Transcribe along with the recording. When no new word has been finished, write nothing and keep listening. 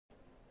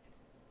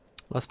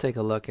Let's take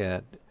a look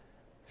at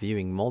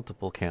viewing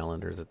multiple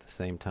calendars at the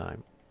same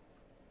time.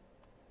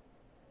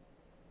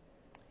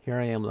 Here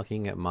I am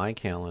looking at my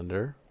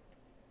calendar,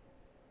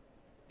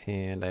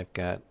 and I've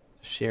got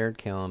shared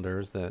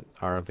calendars that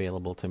are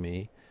available to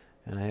me,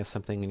 and I have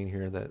something in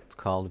here that's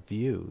called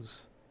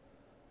views.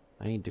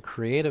 I need to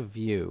create a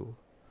view,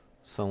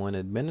 so in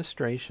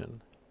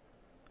administration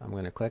I'm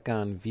going to click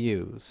on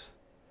views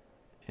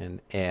and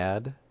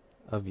add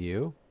a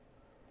view.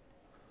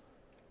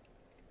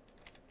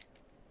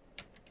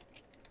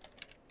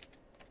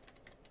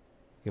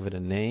 Give it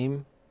a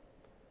name,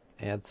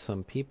 add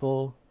some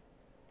people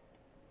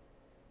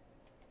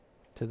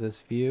to this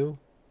view.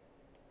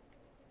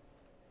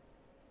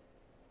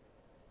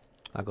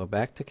 I'll go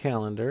back to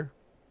calendar.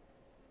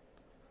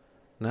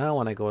 Now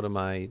when I go to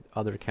my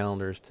other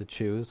calendars to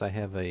choose, I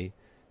have a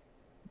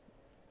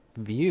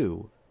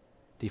view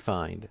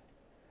defined.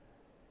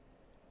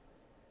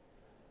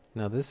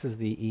 Now this is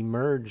the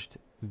emerged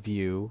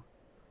view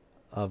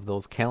of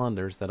those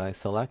calendars that I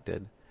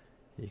selected.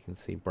 You can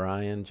see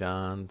Brian,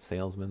 John,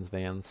 Salesman's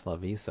Van,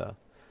 Slavisa.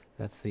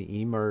 That's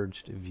the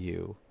emerged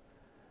view.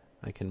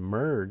 I can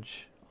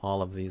merge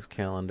all of these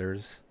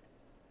calendars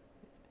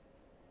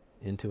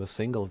into a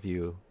single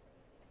view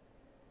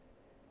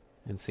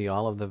and see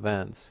all of the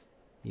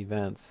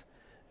events,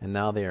 and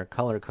now they are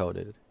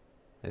color-coded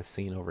as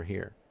seen over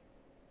here.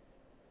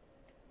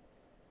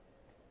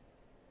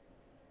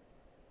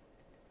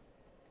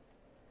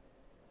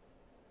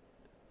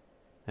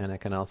 And I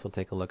can also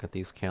take a look at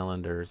these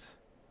calendars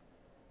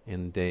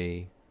in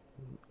day,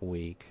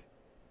 week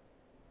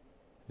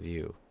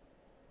view.